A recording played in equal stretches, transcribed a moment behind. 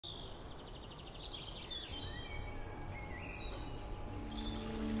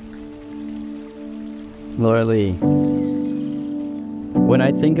Laura Lee. When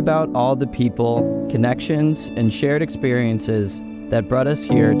I think about all the people, connections, and shared experiences that brought us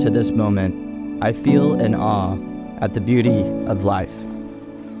here to this moment, I feel in awe at the beauty of life.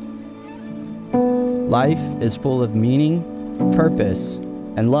 Life is full of meaning, purpose,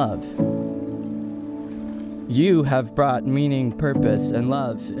 and love. You have brought meaning, purpose, and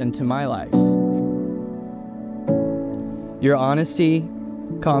love into my life. Your honesty,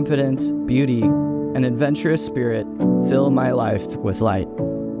 confidence, beauty, and adventurous spirit fill my life with light.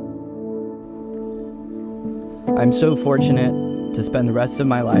 I'm so fortunate to spend the rest of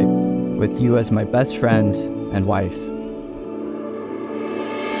my life with you as my best friend and wife. We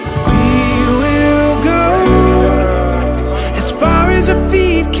will go as far as our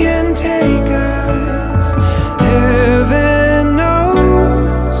feet can take us.